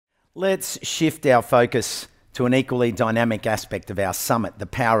Let's shift our focus to an equally dynamic aspect of our summit, the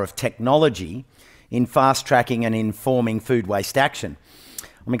power of technology in fast-tracking and informing food waste action.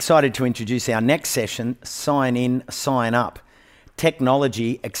 I'm excited to introduce our next session, Sign In, Sign Up,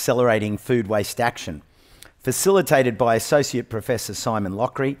 Technology Accelerating Food Waste Action, facilitated by Associate Professor Simon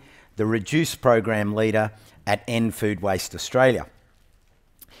Lockrey, the Reduce Program Leader at End Food Waste Australia.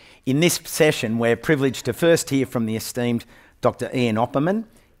 In this session, we're privileged to first hear from the esteemed Dr. Ian Oppermann,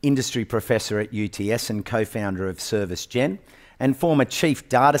 Industry Professor at UTS and co-founder of ServiceGen, and former Chief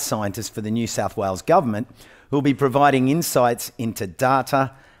Data Scientist for the New South Wales Government, who will be providing insights into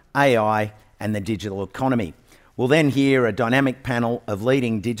data, AI, and the digital economy. We'll then hear a dynamic panel of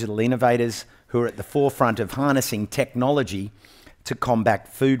leading digital innovators who are at the forefront of harnessing technology to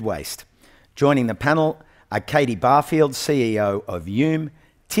combat food waste. Joining the panel are Katy Barfield, CEO of Yume,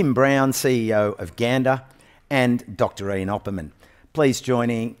 Tim Brown, CEO of Gander, and Dr. Ian Oppermann. Please join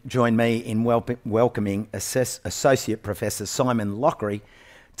me in welcoming Associate Professor Simon Lockrey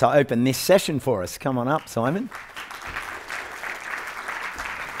to open this session for us. Come on up, Simon.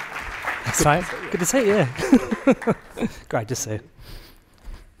 Good to see you. Yeah. Great to see you.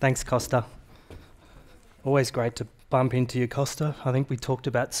 Thanks, Costa. Always great to bump into you, Costa. I think we talked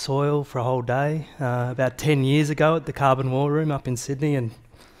about soil for a whole day about 10 years ago at the Carbon War Room up in Sydney, and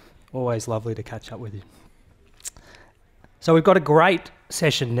always lovely to catch up with you. So we've got a great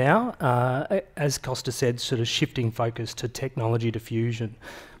session now, as Costa said, sort of shifting focus to technology diffusion.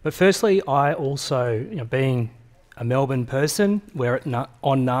 But firstly, I also, being a Melbourne person, we're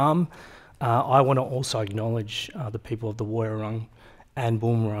on NARM, I want to also acknowledge the people of the Woiwurrung and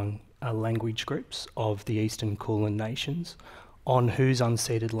Boonwurrung language groups of the Eastern Kulin Nations, on whose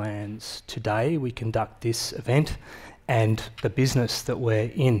unceded lands today we conduct this event and the business that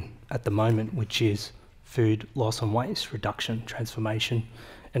we're in at the moment, which is food loss and waste reduction, transformation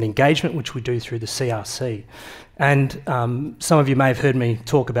and engagement, which we do through the CRC. And some of you may have heard me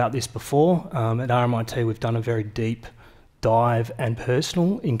talk about this before. At RMIT, we've done a very deep dive and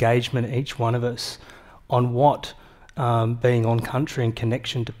personal engagement, each one of us, on what being on country and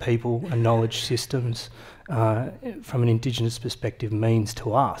connection to people and knowledge systems from an Indigenous perspective means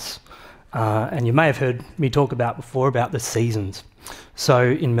to us. And you may have heard me talk about before about the seasons. So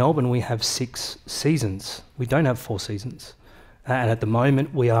in Melbourne, we have 6 seasons. We don't have 4 seasons. And at the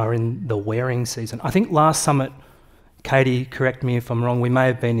moment, we are in the wearing season. I think last summit, Katy, correct me if I'm wrong, we may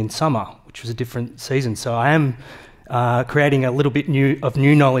have been in summer, which was a different season. So I am creating a little bit of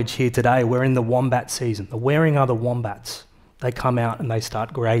new knowledge here today. We're in the wombat season. The wearing are the wombats. They come out and they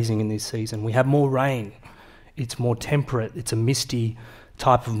start grazing in this season. We have more rain. It's more temperate. It's a misty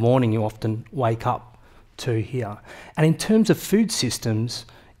type of morning you often wake up to here. And in terms of food systems,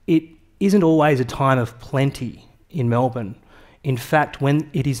 it isn't always a time of plenty in Melbourne. In fact, when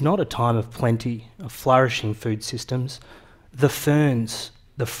it is not a time of plenty of flourishing food systems, the ferns,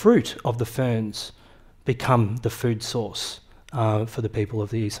 the fruit of the ferns, become the food source for the people of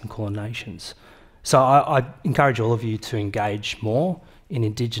the Eastern Kulin Nations. So I encourage all of you to engage more in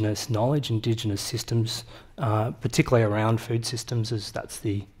Indigenous knowledge, Indigenous systems, particularly around food systems, as that's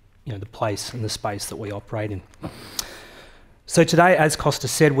the place and the space that we operate in. So today, as Costa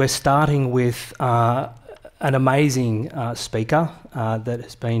said, we're starting with an amazing speaker that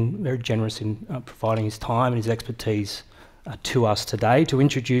has been very generous in providing his time and his expertise to us today to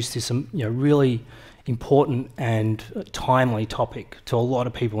introduce this really important and timely topic to a lot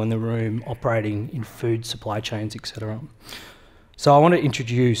of people in the room operating in food supply chains, etc. So I want to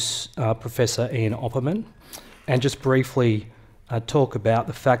introduce Professor Ian Oppermann and just briefly talk about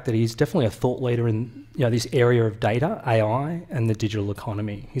the fact that he's definitely a thought leader in this area of data, AI, and the digital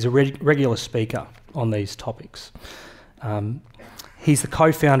economy. He's a regular speaker on these topics. He's the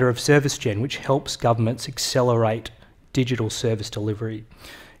co-founder of ServiceGen, which helps governments accelerate digital service delivery.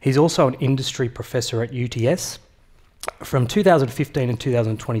 He's also an industry professor at UTS. From 2015 and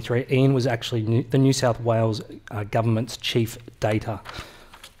 2023, Ian was actually the New South Wales government's chief data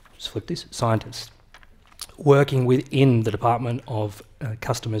scientist, working within the Department of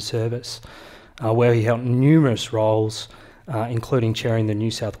Customer Service, where he held numerous roles, including chairing the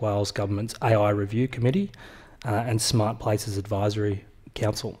New South Wales Government's AI Review Committee and Smart Places Advisory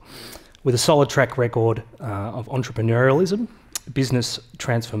Council. With a solid track record of entrepreneurialism, business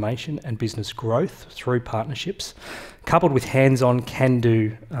transformation and business growth through partnerships, coupled with hands-on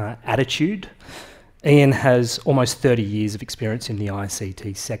can-do attitude, Ian has almost 30 years of experience in the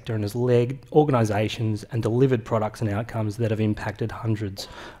ICT sector and has led organisations and delivered products and outcomes that have impacted hundreds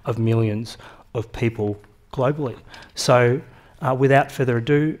of millions of people globally. So Without further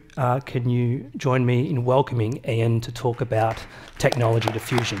ado, can you join me in welcoming Ian to talk about technology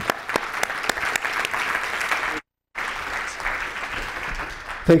diffusion?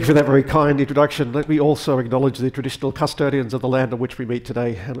 Thank you for that very kind introduction. Let me also acknowledge the traditional custodians of the land on which we meet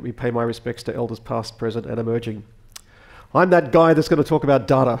today, and let me pay my respects to elders past, present and emerging. I'm that guy that's going to talk about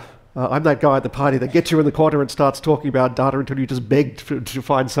data. I'm that guy at the party that gets you in the corner and starts talking about data until you just beg to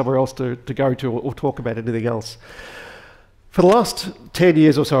find somewhere else to go to or talk about anything else. For the last 10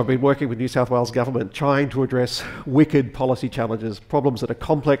 years or so, I've been working with New South Wales Government trying to address wicked policy challenges, problems that are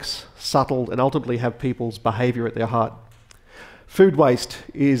complex, subtle and ultimately have people's behaviour at their heart. Food waste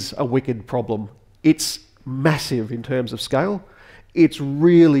is a wicked problem. It's massive in terms of scale. It's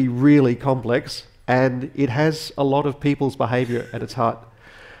really, really complex, and it has a lot of people's behaviour at its heart.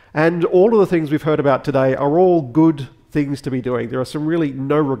 And all of the things we've heard about today are all good things to be doing. There are some really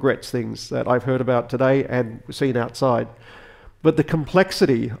no regrets things that I've heard about today and seen outside. But the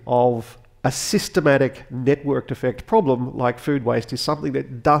complexity of a systematic networked effect problem like food waste is something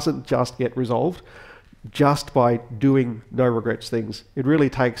that doesn't just get resolved just by doing no regrets things. It really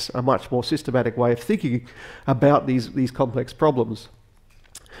takes a much more systematic way of thinking about these complex problems.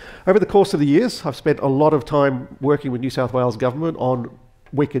 Over the course of the years, I've spent a lot of time working with New South Wales Government on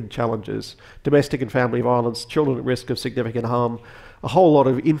wicked challenges, domestic and family violence, children at risk of significant harm, a whole lot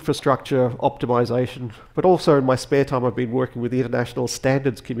of infrastructure optimisation, but also in my spare time I've been working with the international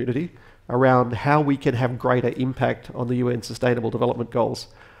standards community around how we can have greater impact on the UN Sustainable Development Goals.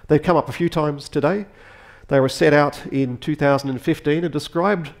 They've come up a few times today. They were set out in 2015 and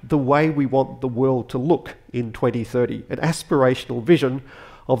described the way we want the world to look in 2030, an aspirational vision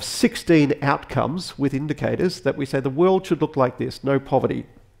of 16 outcomes with indicators that we say the world should look like this: no poverty,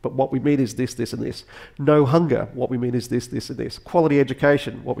 but what we mean is this, this and this; no hunger, what we mean is this, this and this; quality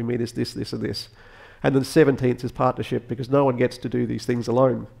education, what we mean is this, this and this. And then the 17th is partnership, because no one gets to do these things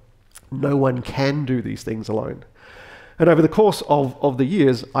alone. No one can do these things alone. And over the course of the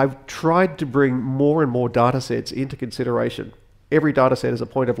years, I've tried to bring more and more data sets into consideration. Every data set is a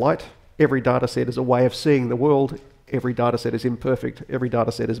point of light. Every data set is a way of seeing the world. Every data set is imperfect. Every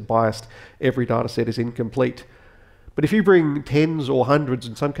data set is biased. Every data set is incomplete. But if you bring tens or hundreds,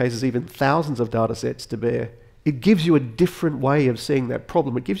 in some cases even thousands of data sets to bear, it gives you a different way of seeing that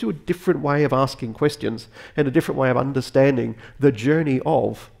problem. It gives you a different way of asking questions and a different way of understanding the journey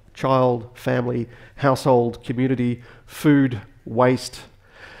of child, family, household, community, food, waste.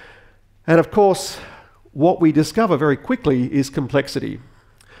 And of course, what we discover very quickly is complexity.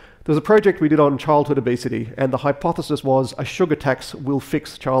 There was a project we did on childhood obesity, and the hypothesis was a sugar tax will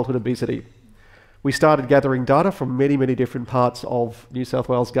fix childhood obesity. We started gathering data from many, many different parts of New South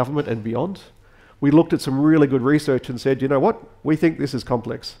Wales Government and beyond. We looked at some really good research and said, you know what, we think this is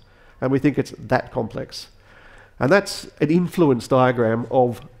complex, and we think it's that complex. And that's an influence diagram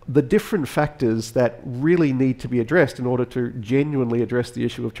of the different factors that really need to be addressed in order to genuinely address the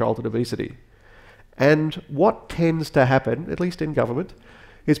issue of childhood obesity. And what tends to happen, at least in government,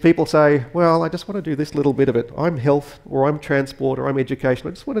 is people say, well, I just want to do this little bit of it. I'm health, or I'm transport, or I'm education.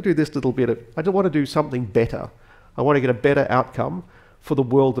 I just want to do this little bit of it. I just want to do something better. I want to get a better outcome for the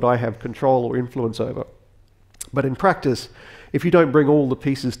world that I have control or influence over. But in practice, if you don't bring all the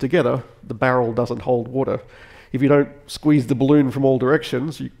pieces together, the barrel doesn't hold water. If you don't squeeze the balloon from all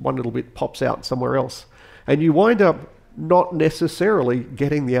directions, one little bit pops out somewhere else. And you wind up not necessarily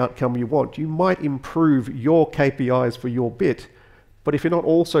getting the outcome you want. You might improve your KPIs for your bit, but if you're not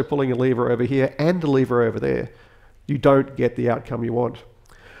also pulling a lever over here and a lever over there, you don't get the outcome you want.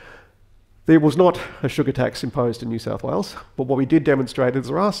 There was not a sugar tax imposed in New South Wales, but what we did demonstrate is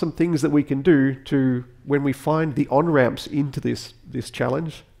there are some things that we can do to, when we find the on-ramps into this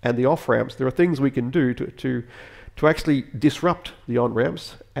challenge and the off-ramps, there are things we can do to actually disrupt the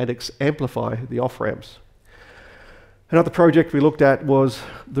on-ramps and amplify the off-ramps. Another project we looked at was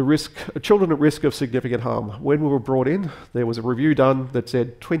children at risk of significant harm. When we were brought in, there was a review done that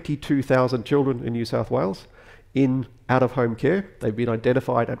said 22,000 children in New South Wales in out-of-home care. They've been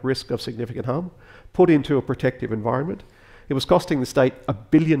identified at risk of significant harm, put into a protective environment. It was costing the state $1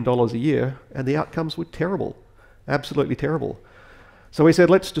 billion a year, and the outcomes were terrible, absolutely terrible. So we said,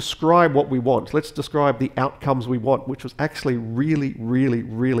 let's describe what we want. Let's describe the outcomes we want, which was actually really, really,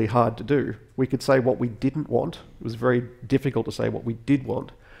 really hard to do. We could say what we didn't want. It was very difficult to say what we did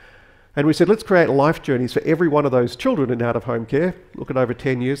want. And we said, let's create life journeys for every one of those children in out-of-home care. Look at over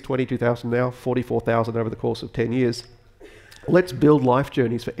 10 years, 22,000 now, 44,000 over the course of 10 years. Let's build life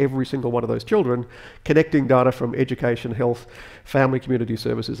journeys for every single one of those children, connecting data from education, health, family, community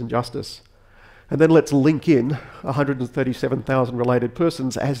services, and justice. And then let's link in 137,000 related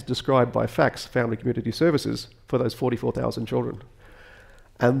persons as described by FACS, Family Community Services, for those 44,000 children.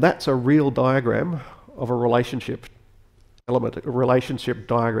 And that's a real diagram of a relationship element, a relationship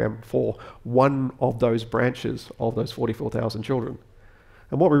diagram for one of those branches of those 44,000 children.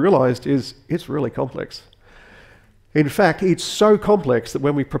 And what we realized is it's really complex. In fact, it's so complex that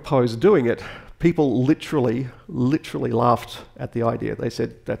when we proposed doing it, people literally laughed at the idea. They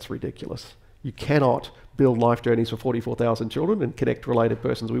said, that's ridiculous. You cannot build life journeys for 44,000 children and connect related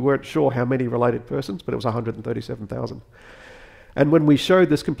persons. We weren't sure how many related persons, but it was 137,000. And when we showed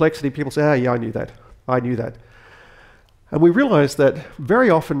this complexity, people say, yeah, I knew that. And we realized that very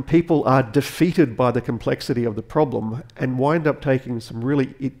often people are defeated by the complexity of the problem and wind up taking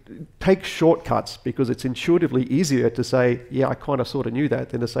take shortcuts because it's intuitively easier to say, yeah, I kind of sort of knew that,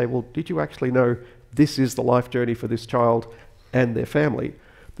 than to say, well, did you actually know this is the life journey for this child and their family?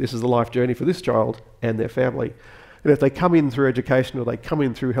 This is the life journey for this child and their family. And if they come in through education, or they come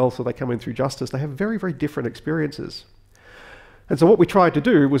in through health, or they come in through justice, they have very, very different experiences. And so what we tried to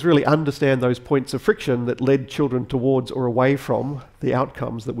do was really understand those points of friction that led children towards or away from the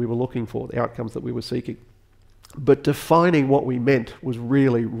outcomes that we were looking for, the outcomes that we were seeking. But defining what we meant was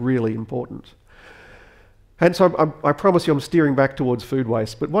really, really important. And so I promise you I'm steering back towards food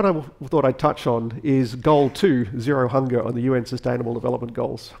waste, but what I thought I'd touch on is Goal 2, Zero Hunger, on the UN Sustainable Development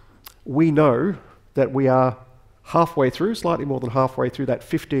Goals. We know that we are halfway through, slightly more than halfway through that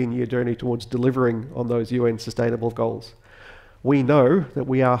 15-year journey towards delivering on those UN Sustainable Goals. We know that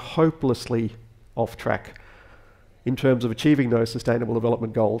we are hopelessly off track in terms of achieving those Sustainable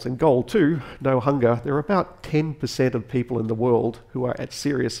Development Goals. In Goal 2, No Hunger, there are about 10% of people in the world who are at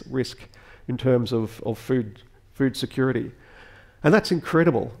serious risk in terms of food security. And that's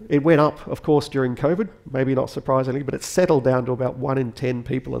incredible. It went up, of course, during COVID, maybe not surprisingly, but it's settled down to about 1 in 10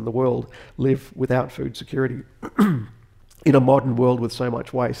 people in the world live without food security in a modern world with so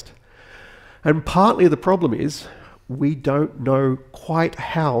much waste. And partly the problem is we don't know quite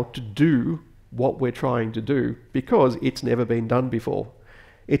how to do what we're trying to do because it's never been done before.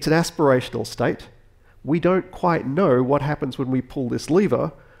 It's an aspirational state. We don't quite know what happens when we pull this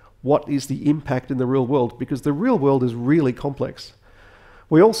lever. What is the impact in the real world? Because the real world is really complex.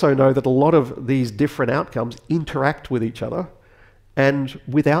 We also know that a lot of these different outcomes interact with each other, and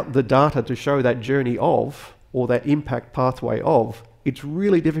without the data to show that journey of, or that impact pathway of, it's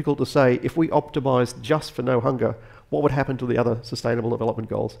really difficult to say if we optimized just for no hunger, what would happen to the other Sustainable Development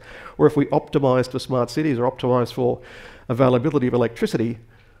Goals? Or if we optimized for smart cities or optimized for availability of electricity,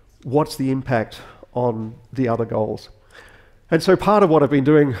 what's the impact on the other goals? And so part of what I've been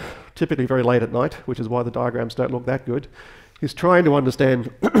doing, typically very late at night, which is why the diagrams don't look that good, is trying to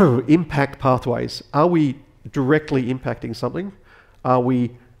understand impact pathways. Are we directly impacting something? Are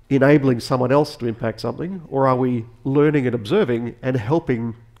we enabling someone else to impact something? Or are we learning and observing and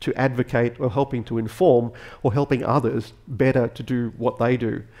helping to advocate or helping to inform or helping others better to do what they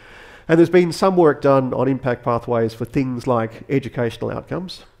do? And there's been some work done on impact pathways for things like educational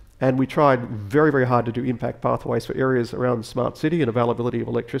outcomes. And we tried very, very hard to do impact pathways for areas around smart city and availability of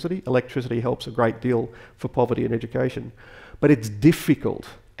electricity. Electricity helps a great deal for poverty and education. But it's difficult,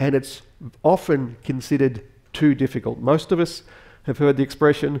 and it's often considered too difficult. Most of us have heard the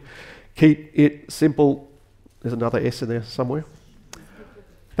expression, keep it simple. There's another S in there somewhere.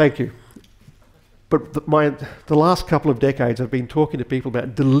 Thank you. But the last couple of decades I've been talking to people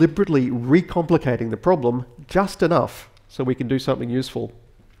about deliberately recomplicating the problem just enough so we can do something useful.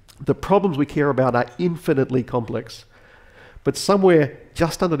 The problems we care about are infinitely complex. But somewhere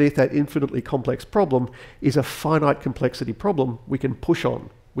just underneath that infinitely complex problem is a finite complexity problem we can push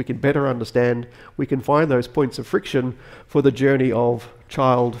on. We can better understand. We can find those points of friction for the journey of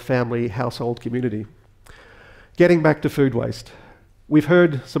child, family, household, community. Getting back to food waste. We've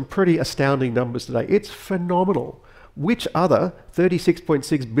heard some pretty astounding numbers today. It's phenomenal. Which other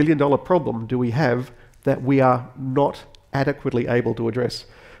 $36.6 billion problem do we have that we are not adequately able to address?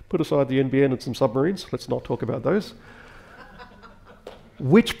 Put aside the NBN and some submarines. Let's not talk about those.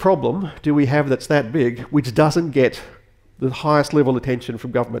 Which problem do we have that's that big which doesn't get the highest level of attention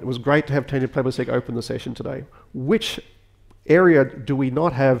from government? It was great to have Tanya Plebisek open the session today. Which area do we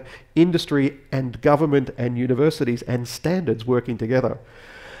not have industry and government and universities and standards working together?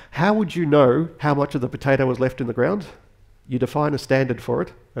 How would you know how much of the potato was left in the ground? You define a standard for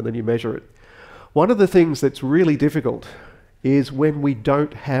it and then you measure it. One of the things that's really difficult is when we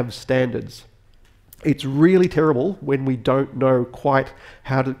don't have standards. It's really terrible when we don't know quite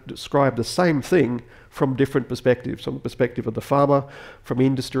how to describe the same thing from different perspectives, from the perspective of the farmer, from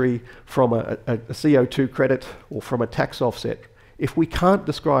industry, from a CO2 credit, or from a tax offset. If we can't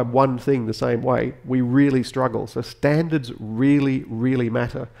describe one thing the same way, we really struggle. So standards really, really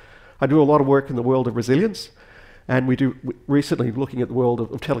matter. I do a lot of work in the world of resilience, and we do recently looking at the world of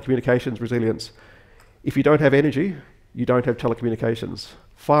telecommunications resilience. If you don't have energy, you don't have telecommunications.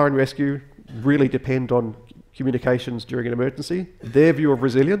 Fire and rescue really depend on communications during an emergency. Their view of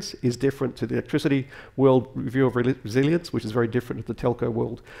resilience is different to the electricity world view of resilience, which is very different to the telco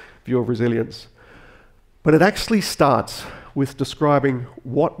world view of resilience. But it actually starts with describing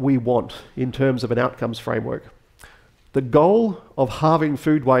what we want in terms of an outcomes framework. The goal of halving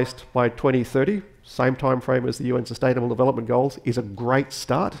food waste by 2030, same time frame as the UN Sustainable Development Goals, is a great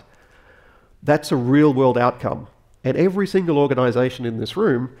start. That's a real world outcome. And every single organisation in this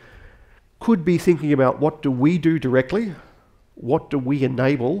room could be thinking about what do we do directly, what do we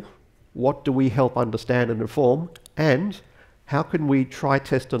enable, what do we help understand and inform, and how can we try,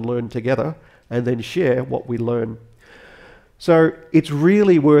 test and learn together and then share what we learn. So it's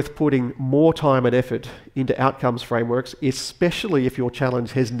really worth putting more time and effort into outcomes frameworks, especially if your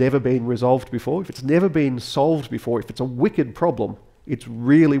challenge has never been resolved before, if it's never been solved before, if it's a wicked problem. It's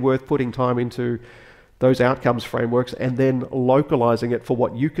really worth putting time into those outcomes frameworks and then localizing it for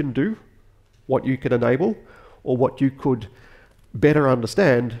what you can do, what you can enable, or what you could better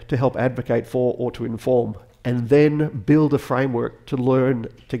understand to help advocate for or to inform, and then build a framework to learn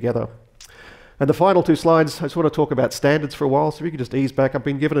together. And the final two slides, I just want to talk about standards for a while, so if you could just ease back. I've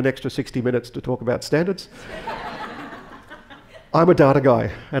been given an extra 60 minutes to talk about standards. I'm a data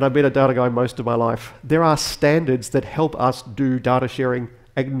guy, and I've been a data guy most of my life. There are standards that help us do data sharing,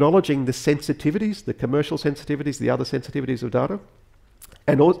 acknowledging the sensitivities, the commercial sensitivities, the other sensitivities of data,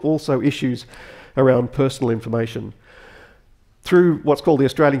 and also issues around personal information. Through what's called the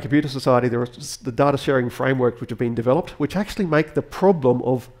Australian Computer Society, there are the data sharing frameworks which have been developed, which actually make the problem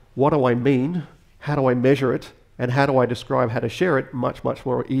of what do I mean, how do I measure it, and how do I describe how to share it much, much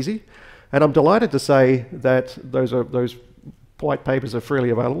more easy. And I'm delighted to say that those white papers are freely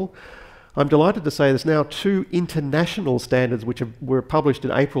available. I'm delighted to say there's now 2 international standards which were published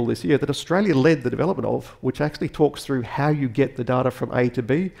in April this year that Australia led the development of, which actually talks through how you get the data from A to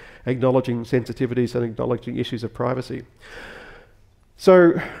B, acknowledging sensitivities and acknowledging issues of privacy.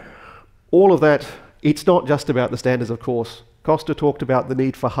 So all of that, it's not just about the standards, of course. Costa talked about the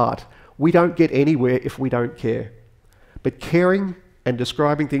need for heart. We don't get anywhere if we don't care. But caring and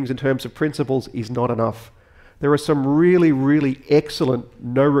describing things in terms of principles is not enough. There are some really, really excellent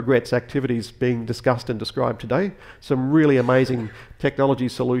no regrets activities being discussed and described today. Some really amazing technology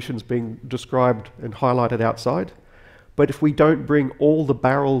solutions being described and highlighted outside. But if we don't bring all the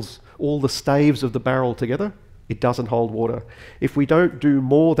barrels, all the staves of the barrel together, it doesn't hold water. If we don't do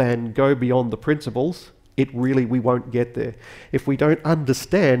more than go beyond the principles, we won't get there. If we don't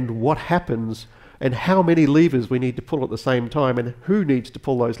understand what happens and how many levers we need to pull at the same time and who needs to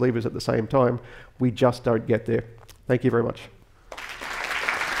pull those levers at the same time, we just don't get there. Thank you very much.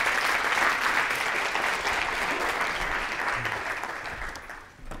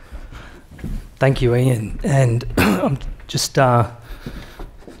 Thank you, Ian. And I'm just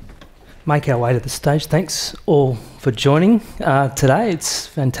make our way to the stage. Thanks all for joining today. It's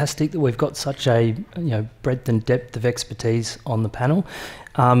fantastic that we've got such a breadth and depth of expertise on the panel.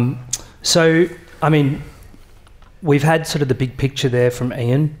 So, I mean, we've had sort of the big picture there from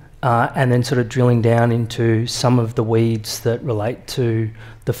Ian, and then sort of drilling down into some of the weeds that relate to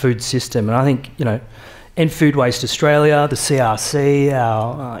the food system. And I think, End Food Waste Australia, the CRC,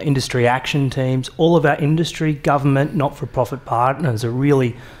 our industry action teams, all of our industry, government, not-for-profit partners are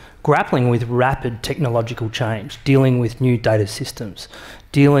really grappling with rapid technological change, dealing with new data systems,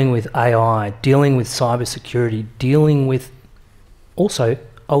 dealing with AI, dealing with cybersecurity, dealing with also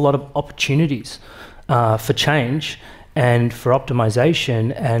a lot of opportunities for change and for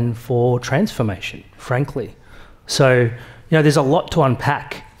optimization and for transformation, frankly. So, there's a lot to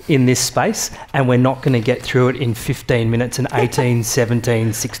unpack in this space, and we're not going to get through it in 15 minutes and 18,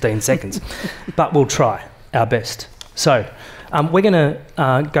 17, 16 seconds. But we'll try our best. So, we're going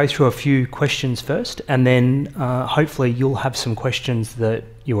to go through a few questions first, and then hopefully you'll have some questions that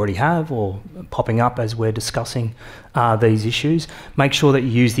you already have or popping up as we're discussing these issues. Make sure that you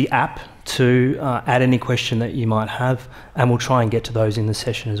use the app to add any question that you might have, and we'll try and get to those in the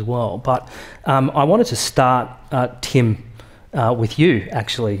session as well. But I wanted to start, Tim, with you,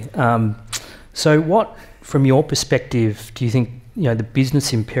 actually. So what, from your perspective, do you think the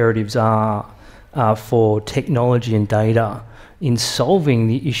business imperatives are for technology and data in solving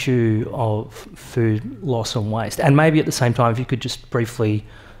the issue of food loss and waste? And maybe at the same time, if you could just briefly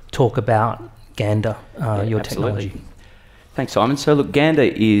talk about Gander, your absolutely. technology. Thanks, Simon. So look, Gander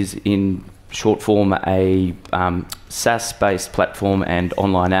is in short form, a SaaS-based platform and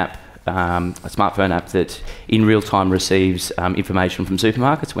online app, a smartphone app that in real time receives information from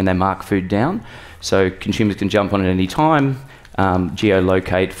supermarkets when they mark food down. So consumers can jump on at any time,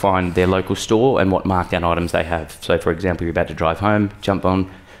 geolocate, find their local store and what markdown items they have. So for example, you're about to drive home, jump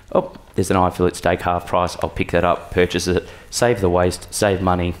on, oh, there's an eye fillet steak half price, I'll pick that up, purchase it, save the waste, save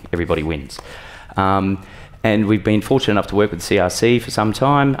money, everybody wins. And we've been fortunate enough to work with the CRC for some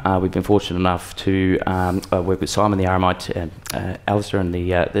time. We've been fortunate enough to work with Simon, the RMIT, Alistair and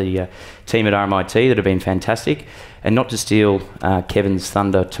the team at RMIT that have been fantastic. And not to steal Kevin's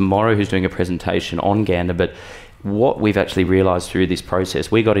thunder tomorrow, who's doing a presentation on Gander, but what we've actually realised through this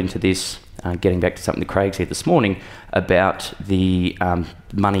process, we got into this, getting back to something that Craig said this morning, about the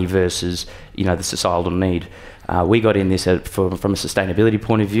money versus, the societal need. We got in this from a sustainability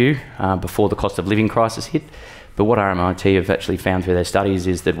point of view before the cost of living crisis hit. But what RMIT have actually found through their studies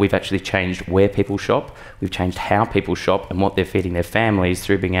is that we've actually changed where people shop, we've changed how people shop and what they're feeding their families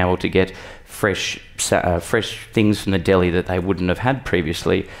through being able to get fresh things from the deli that they wouldn't have had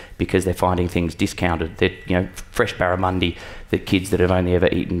previously because they're finding things discounted. That fresh barramundi that kids that have only ever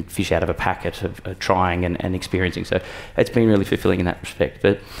eaten fish out of a packet are trying and experiencing. So it's been really fulfilling in that respect.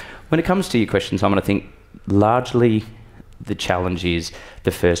 But when it comes to your question, Simon, I think largely the challenge is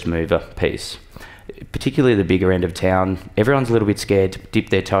the first mover piece. Particularly the bigger end of town, everyone's a little bit scared to dip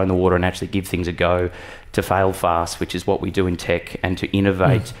their toe in the water and actually give things a go, to fail fast, which is what we do in tech, and to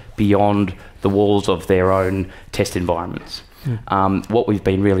innovate beyond the walls of their own test environments. What we've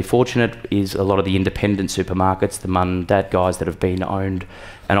been really fortunate is a lot of the independent supermarkets, the mum and dad guys that have been owned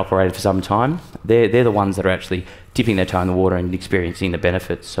and operated for some time, they're the ones that are actually dipping their toe in the water and experiencing the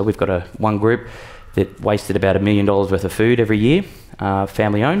benefits. So we've got one group that wasted about $1 million worth of food every year,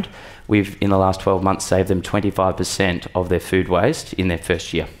 family owned. We've, in the last 12 months, saved them 25% of their food waste in their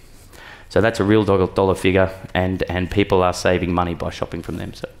first year. So that's a real dollar figure, and people are saving money by shopping from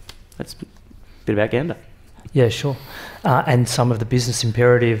them. So that's a bit about Gander. Yeah, sure. And some of the business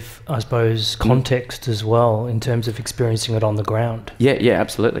imperative, I suppose, context as well, in terms of experiencing it on the ground. Yeah,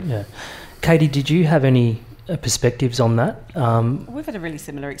 absolutely. Yeah. Katy, did you have any perspectives on that? We've had a really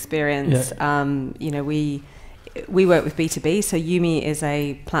similar experience. Yeah. We work with B2B, so Yume is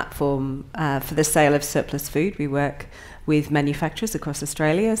a platform for the sale of surplus food. We work with manufacturers across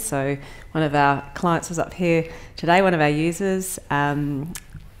Australia. So one of our clients was up here today, one of our users.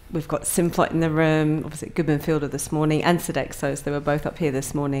 We've got Simplot in the room, obviously Goodman Fielder this morning, and Sodexo. They were both up here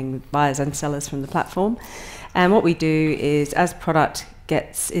this morning, buyers and sellers from the platform. And what we do is, as product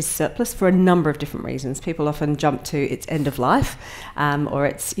is surplus for a number of different reasons. People often jump to its end of life, or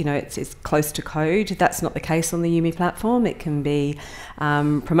it's close to code. That's not the case on the Yume platform. It can be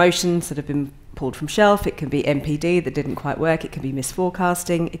promotions that have been pulled from shelf. It can be MPD that didn't quite work. It can be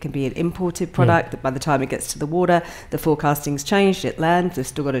misforecasting. It can be an imported product that by the time it gets to the water, the forecasting's changed, it lands, they've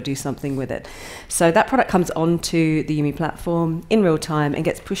still got to do something with it. So that product comes onto the Yume platform in real time and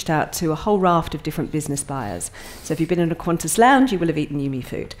gets pushed out to a whole raft of different business buyers. So if you've been in a Qantas lounge, you will have eaten Yume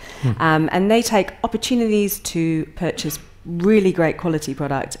food. And they take opportunities to purchase really great quality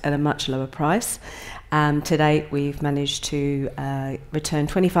product at a much lower price. To date, we've managed to return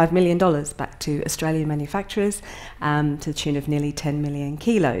 $25 million back to Australian manufacturers to the tune of nearly 10 million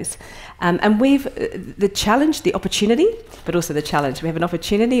kilos. And the challenge, the opportunity, but also the challenge. We have an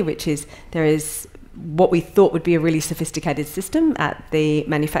opportunity, which is there is what we thought would be a really sophisticated system at the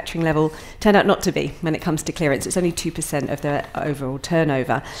manufacturing level turned out not to be when it comes to clearance. It's only 2% of their overall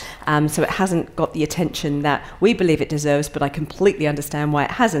turnover. So it hasn't got the attention that we believe it deserves, but I completely understand why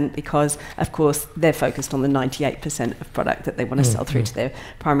it hasn't, because, of course, they're focused on the 98% of product that they want to sell through to their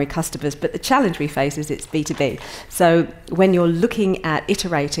primary customers. But the challenge we face is it's B2B. So when you're looking at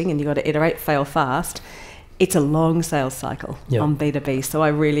iterating, and you've got to iterate, fail fast, it's a long sales cycle on B2B, so I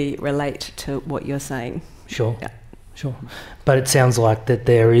really relate to what you're saying. Sure. But it sounds like that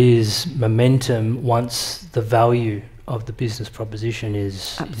there is momentum once the value of the business proposition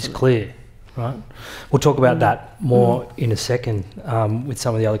is clear, right? We'll talk about that more in a second with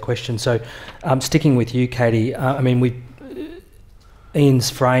some of the other questions. So sticking with you, Katy, Ian's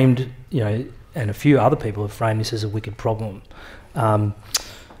framed, and a few other people have framed this as a wicked problem. And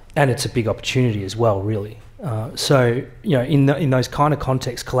it's a big opportunity as well, really. So, in those kind of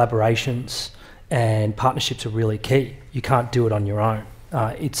contexts, collaborations and partnerships are really key. You can't do it on your own.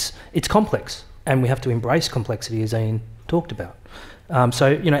 It's complex, and we have to embrace complexity, as Ian talked about.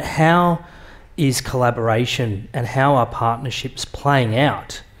 So, how is collaboration and how are partnerships playing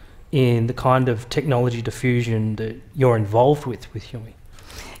out in the kind of technology diffusion that you're involved with Yume?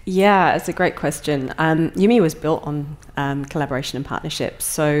 Yeah, it's a great question. Yume was built on collaboration and partnerships.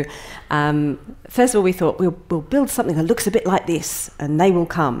 So first of all, we thought we'll build something that looks a bit like this and they will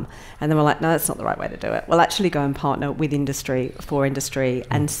come. And then we're like, no, that's not the right way to do it. We'll actually go and partner with industry, for industry.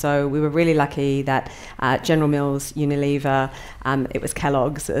 And so we were really lucky that General Mills, Unilever, it was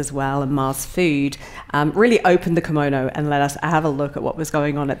Kellogg's as well, and Mars Food really opened the kimono and let us have a look at what was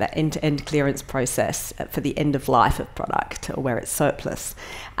going on at that end-to-end clearance process for the end of life of product, or where it's surplus.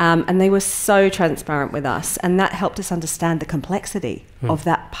 And they were so transparent with us, and that helped us understand the complexity of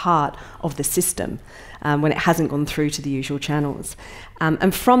that part of the system when it hasn't gone through to the usual channels.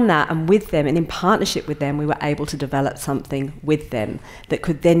 And from that, and with them, and in partnership with them, we were able to develop something with them that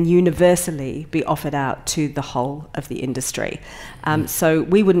could then universally be offered out to the whole of the industry. So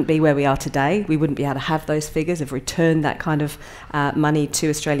we wouldn't be where we are today. We wouldn't be able to have those figures, have returned that kind of money to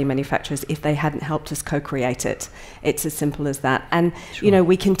Australian manufacturers if they hadn't helped us co-create it. It's as simple as that. And Sure. you know,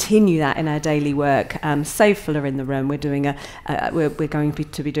 we continue that in our daily work. Save Fuller in the room. We're doing we're going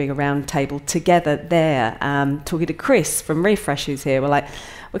to be doing a round table together there, talking to Chris from Refresh, who's here.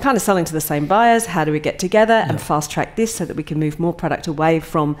 We're kind of selling to the same buyers. How do we get together and fast track this so that we can move more product away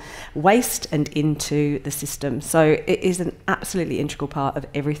from waste and into the system? So it is an absolutely integral part of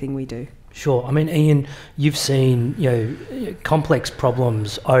everything we do. Sure. I mean, Ian, you've seen complex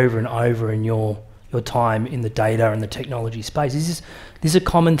problems over and over in your time in the data and the technology space. Is this a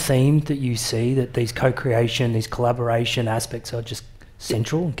common theme that you see, that these co-creation, these collaboration aspects are just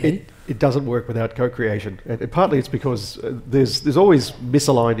central and key? It doesn't work without co-creation, and partly it's because there's always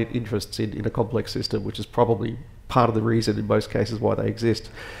misaligned interests in a complex system, which is probably part of the reason in most cases why they exist.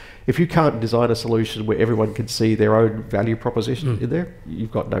 If you can't design a solution where everyone can see their own value proposition in there,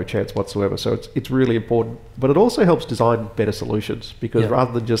 you've got no chance whatsoever. So it's really important, but it also helps design better solutions, because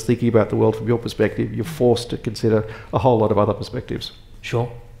rather than just thinking about the world from your perspective, you're forced to consider a whole lot of other perspectives. Sure.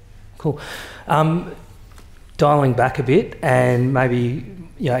 Cool. Dialing back a bit, and maybe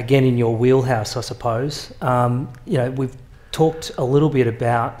again in your wheelhouse, I suppose. We've talked a little bit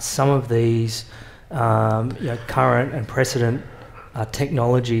about some of these current and precedent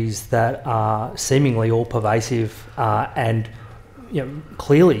technologies that are seemingly all pervasive and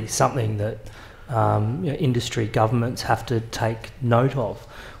clearly something that industry, governments have to take note of.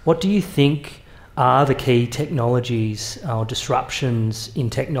 What do you think are the key technologies or disruptions in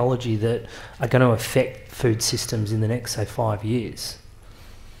technology that are going to affect food systems in the next, say, 5 years?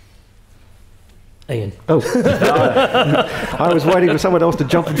 Ian. Oh, I was waiting for someone else to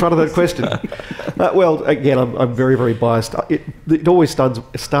jump in front of that question. Well, again, I'm very, very biased. It always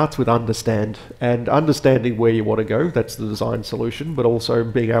starts with understand, and understanding where you want to go. That's the design solution, but also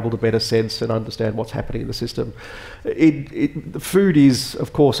being able to better sense and understand what's happening in the system. Food is,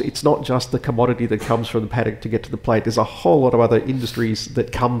 of course, it's not just the commodity that comes from the paddock to get to the plate. There's a whole lot of other industries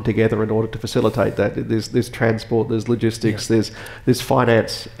that come together in order to facilitate that. There's transport, there's logistics, there's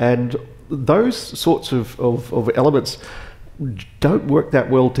finance, and those sorts of elements don't work that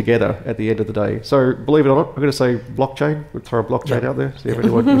well together at the end of the day. So believe it or not, I'm going to say blockchain. We'll throw a blockchain out there, see if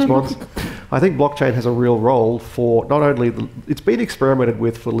anyone responds. I think blockchain has a real role for not only it's been experimented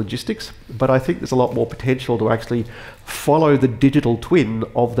with for logistics, but I think there's a lot more potential to actually follow the digital twin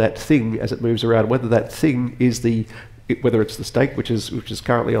of that thing as it moves around, whether that thing is whether it's the steak, which is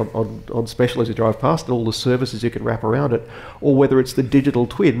currently on special as you drive past, and all the services you can wrap around it, or whether it's the digital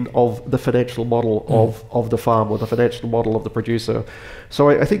twin of the financial model of the farm, or the financial model of the producer. So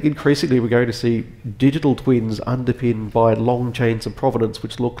I think increasingly we're going to see digital twins underpinned by long chains of provenance,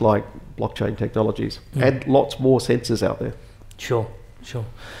 which look like blockchain technologies, and lots more sensors out there. Sure.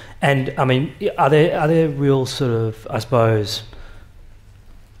 And I mean, are there real sort of, I suppose,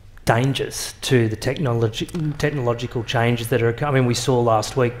 dangers to the technological changes that are... I mean, we saw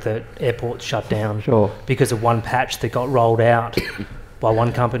last week that airports shut down because of one patch that got rolled out by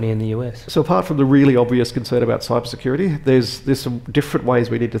one company in the US. So apart from the really obvious concern about cybersecurity, there's some different ways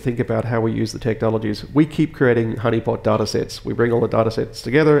we need to think about how we use the technologies. We keep creating honeypot data sets. We bring all the data sets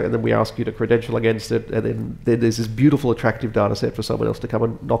together, and then we ask you to credential against it, and then there's this beautiful, attractive data set for someone else to come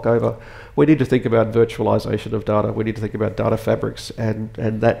and knock over. We need to think about virtualization of data. We need to think about data fabrics, and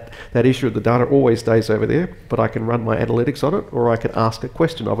that issue of the data always stays over there, but I can run my analytics on it, or I can ask a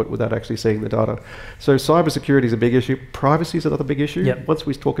question of it without actually seeing the data. So cybersecurity is a big issue. Privacy is another big issue. Once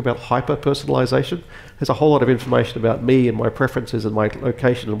we talk about hyper-personalization, there's a whole lot of information about me and my preferences and my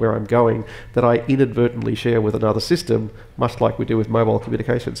location and where I'm going that I inadvertently share with another system, much like we do with mobile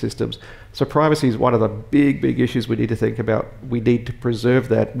communication systems. So privacy is one of the big issues we need to think about. We need to preserve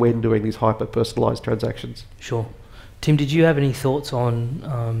that when doing these hyper-personalized transactions. Sure. Tim, did you have any thoughts on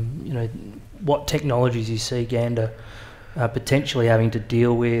what technologies you see Gander potentially having to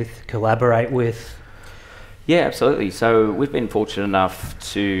deal with, collaborate with? Yeah, absolutely. So we've been fortunate enough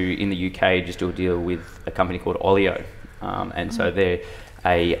to, in the UK, just do a deal with a company called Olio. And so they're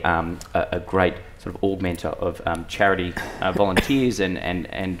a great sort of augmenter of charity volunteers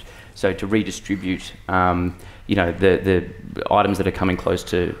and so to redistribute the items that are coming close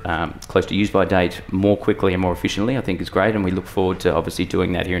to use by date more quickly and more efficiently, I think is great, and we look forward to obviously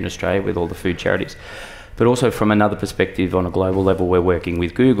doing that here in Australia with all the food charities. But also from another perspective, on a global level, we're working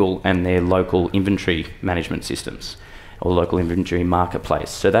with Google and their local inventory management systems, or local inventory marketplace.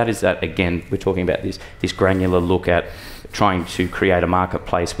 So that is that, again, we're talking about this granular look at trying to create a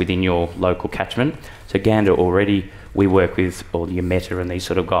marketplace within your local catchment. So Gander already, we work with all your Meta and these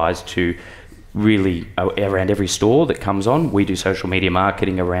sort of guys to really, around every store that comes on, we do social media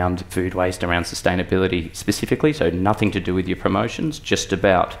marketing around food waste, around sustainability specifically, so nothing to do with your promotions, just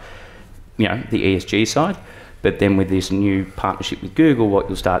about the ESG side. But then with this new partnership with Google, what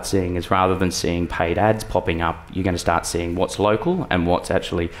you'll start seeing is, rather than seeing paid ads popping up, you're going to start seeing what's local and what's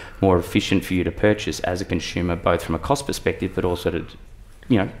actually more efficient for you to purchase as a consumer, both from a cost perspective, but also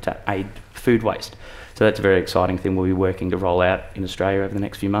to aid food waste. So that's a very exciting thing we'll be working to roll out in Australia over the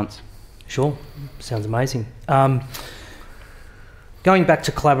next few months. Sure, sounds amazing. Going back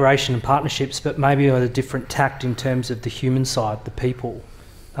to collaboration and partnerships, but maybe on a different tact in terms of the human side, the people.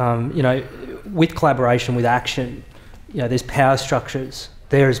 With collaboration, with action, there's power structures,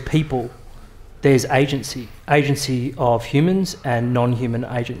 there's people, there's agency of humans and non-human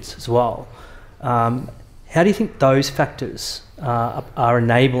agents as well. How do you think those factors are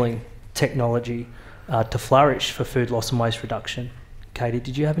enabling technology to flourish for food loss and waste reduction? Katy,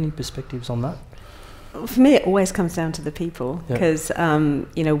 did you have any perspectives on that? For me, it always comes down to the people, because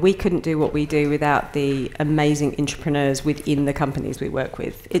we couldn't do what we do without the amazing entrepreneurs within the companies we work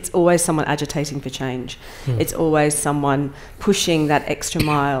with. It's always someone agitating for change. It's always someone pushing that extra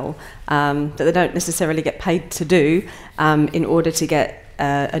mile that they don't necessarily get paid to do in order to get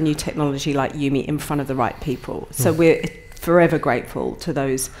a new technology like Yume in front of the right people. So we're forever grateful to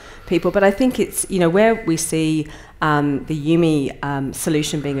those people. But I think it's, where we see the Yume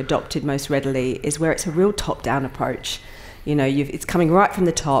solution being adopted most readily is where it's a real top-down approach. It's coming right from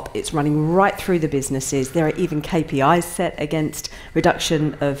the top, it's running right through the businesses. There are even KPIs set against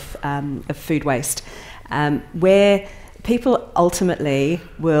reduction of food waste, where people ultimately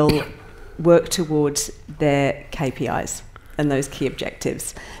will work towards their KPIs and those key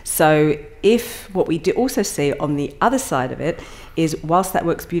objectives. So if what we do also see on the other side of it is, whilst that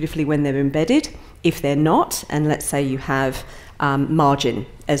works beautifully when they're embedded, if they're not, and let's say you have margin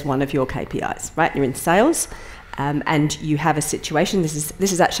as one of your KPIs, right? You're in sales, and you have a situation, this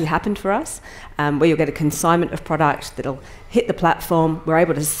has actually happened for us, where you'll get a consignment of product that'll hit the platform, we're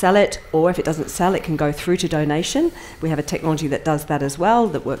able to sell it, or if it doesn't sell, it can go through to donation. We have a technology that does that as well,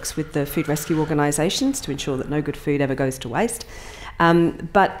 that works with the food rescue organisations to ensure that no good food ever goes to waste.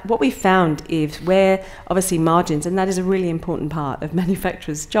 But what we found is where obviously margins, and that is a really important part of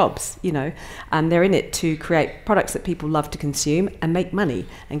manufacturers' jobs, they're in it to create products that people love to consume and make money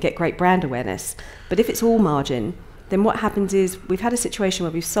and get great brand awareness. But if it's all margin, then what happens is we've had a situation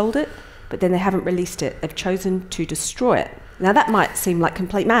where we've sold it, but then they haven't released it. They've chosen to destroy it. Now that might seem like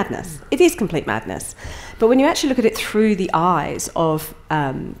complete madness. It is complete madness. But when you actually look at it through the eyes of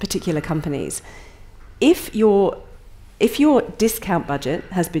particular companies, if your discount budget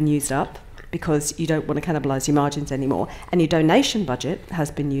has been used up because you don't want to cannibalise your margins anymore, and your donation budget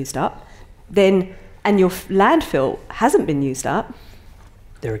has been used up, and your landfill hasn't been used up,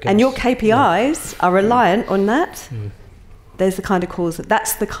 and your KPIs are reliant on that, there's the kind of cause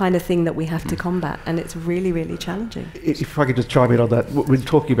that's the kind of thing that we have to combat, and it's really, really challenging. If I could just chime in on that, when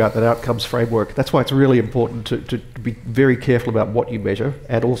talking about that outcomes framework, that's why it's really important to be very careful about what you measure,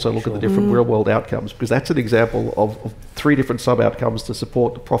 and also look at the different real-world outcomes, because that's an example of 3 different sub-outcomes to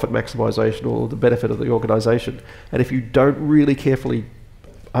support the profit maximisation or the benefit of the organisation. And if you don't really carefully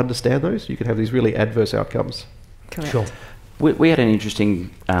understand those, you can have these really adverse outcomes. Correct. Sure. We had an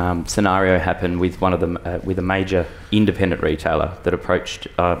interesting scenario happen with one of them, with a major independent retailer that approached.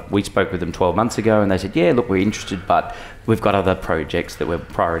 We spoke with them 12 months ago, and they said, "Yeah, look, we're interested, but we've got other projects that were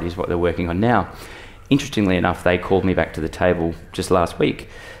priorities, what they're working on now." Interestingly enough, they called me back to the table just last week,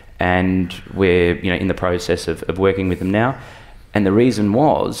 and we're in the process of working with them now. And the reason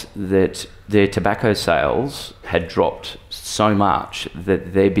was that their tobacco sales had dropped so much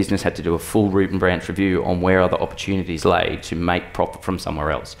that their business had to do a full root and branch review on where other opportunities lay to make profit from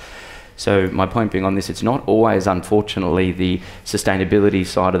somewhere else. So my point being on this, it's not always, unfortunately, the sustainability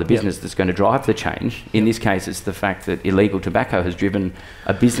side of the business that's going to drive the change. In this case, it's the fact that illegal tobacco has driven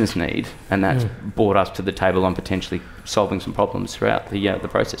a business need, and that's brought us to the table on potentially solving some problems throughout the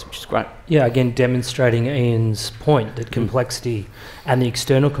process, which is great. Yeah, again, demonstrating Ian's point that complexity and the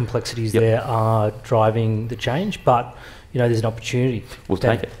external complexities there are driving the change, but there's an opportunity. We'll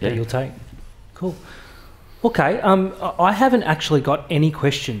take it. That you'll take. Cool. Okay, I haven't actually got any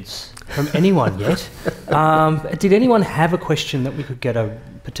questions from anyone yet. Did anyone have a question that we could get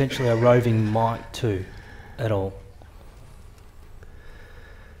potentially a roving mic to at all?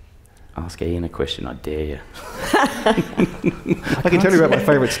 Ask Ian a question, I dare you. I can tell you about my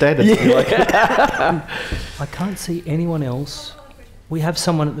favourite standard. I can't see anyone else. We have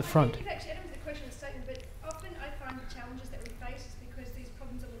someone at the front.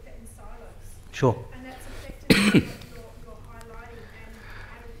 Sure. And that's affecting your highlighting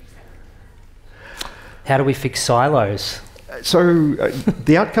and how do we fix silos? So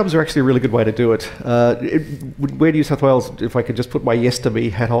the outcomes are actually a really good way to do it. Where New South Wales, if I could just put my yes to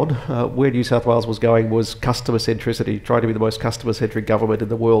me hat on, where New South Wales was going was customer centricity, trying to be the most customer centric government in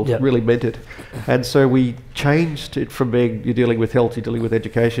the world, really meant it. And so we changed it from being you're dealing with health, you're dealing with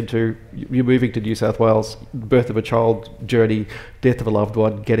education, to you're moving to New South Wales, birth of a child journey, death of a loved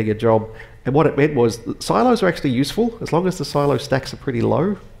one, getting a job. And what it meant was silos are actually useful as long as the silo stacks are pretty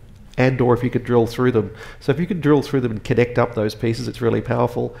low, and or if you could drill through them. So if you could drill through them and connect up those pieces, it's really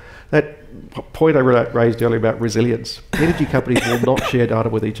powerful. That point I raised earlier about resilience, energy companies will not share data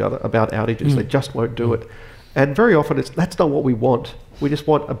with each other about outages. They just won't do it. And very often that's not what we want. We just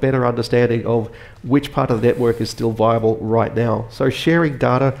want a better understanding of which part of the network is still viable right now. So sharing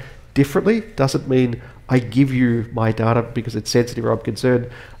data differently doesn't mean I give you my data because it's sensitive or I'm concerned.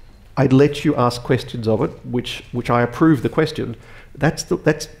 I let you ask questions of it, which I approve the question. That's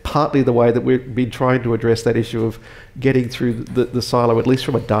partly the way that we've been trying to address that issue of getting through the silo, at least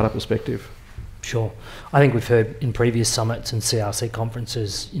from a data perspective. Sure. I think we've heard in previous summits and CRC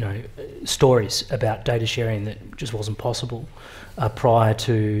conferences, stories about data sharing that just wasn't possible prior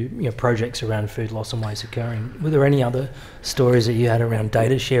to projects around food loss and waste occurring. Were there any other stories that you had around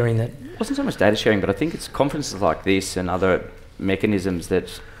data sharing that? It wasn't so much data sharing, but I think it's conferences like this and other mechanisms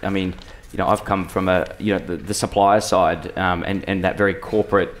that, I've come from the supplier side and that very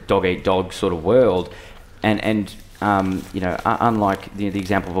corporate dog eat dog sort of world, and unlike the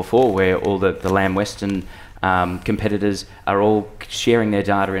example before where all the Lamb Western competitors are all sharing their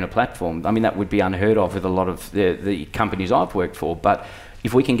data in a platform. That would be unheard of with a lot of the companies I've worked for, but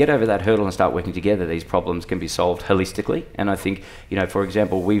if we can get over that hurdle and start working together, these problems can be solved holistically. And I think, for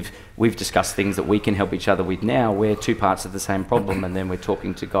example, we've discussed things that we can help each other with now. We're two parts of the same problem, and then we're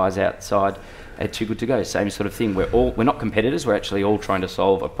talking to guys outside at Too Good To Go. Same sort of thing. We're not competitors. We're actually all trying to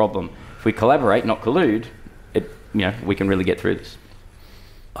solve a problem. If we collaborate, not collude, we can really get through this.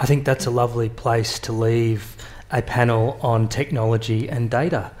 I think that's a lovely place to leave a panel on technology and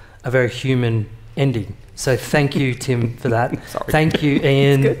data. A very human ending. So thank you, Tim, for that. Thank you,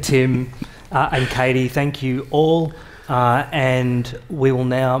 Ian, Tim, and Katy. Thank you all. And we will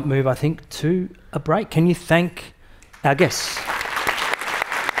now move, I think, to a break. Can you thank our guests?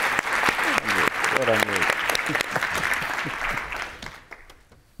 Well done, you.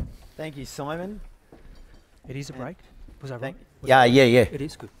 Thank you, Simon. It is a break. Was that right? Yeah. It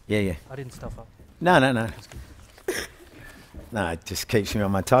is good. Yeah. I didn't stuff up. No. No, it just keeps me on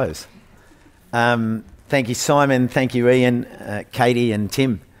my toes. Thank you, Simon. Thank you, Ian, Katy, and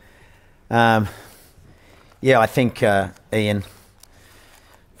Tim. I think, Ian,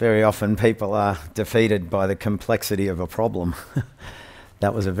 very often people are defeated by the complexity of a problem.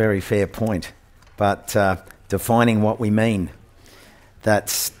 That was a very fair point. But defining what we mean,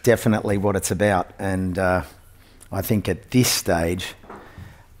 that's definitely what it's about. And I think at this stage,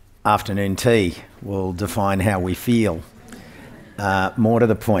 afternoon tea will define how we feel. More to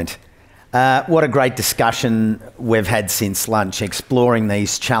the point. What a great discussion we've had since lunch, exploring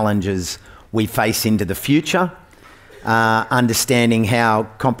these challenges we face into the future, understanding how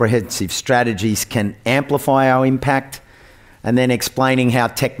comprehensive strategies can amplify our impact, and then explaining how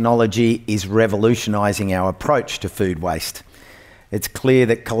technology is revolutionising our approach to food waste. It's clear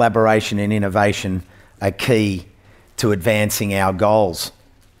that collaboration and innovation are key to advancing our goals.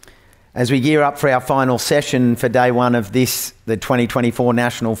 As we gear up for our final session for day one of the 2024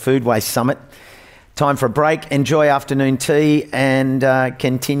 National Food Waste Summit, time for a break, enjoy afternoon tea and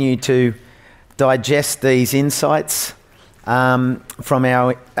continue to digest these insights from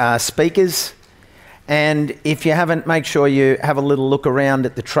our speakers. And if you haven't, make sure you have a little look around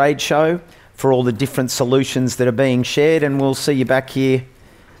at the trade show for all the different solutions that are being shared, and we'll see you back here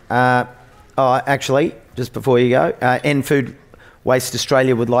Actually, just before you go, End Food Waste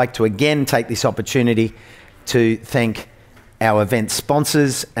Australia would like to again take this opportunity to thank our event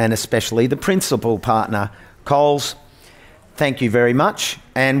sponsors and especially the principal partner, Coles. Thank you very much,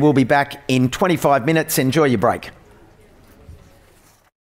 and we'll be back in 25 minutes. Enjoy your break.